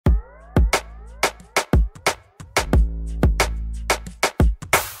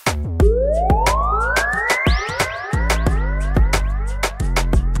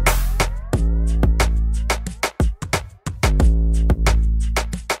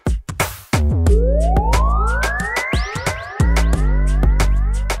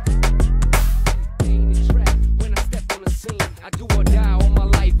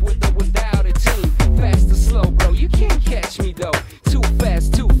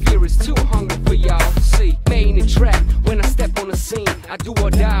I do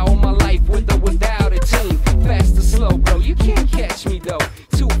or die all my life with or without a team. Fast or slow, bro, you can't catch me though.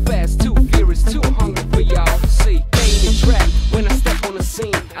 Too fast, too furious, too hungry for y'all to see. Main and track when I step on the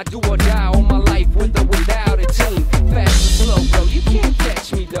scene. I do or die all my life with or without a team. Fast or slow, bro, you can't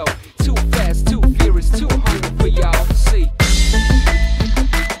catch me though. Too fast, too furious, too hungry.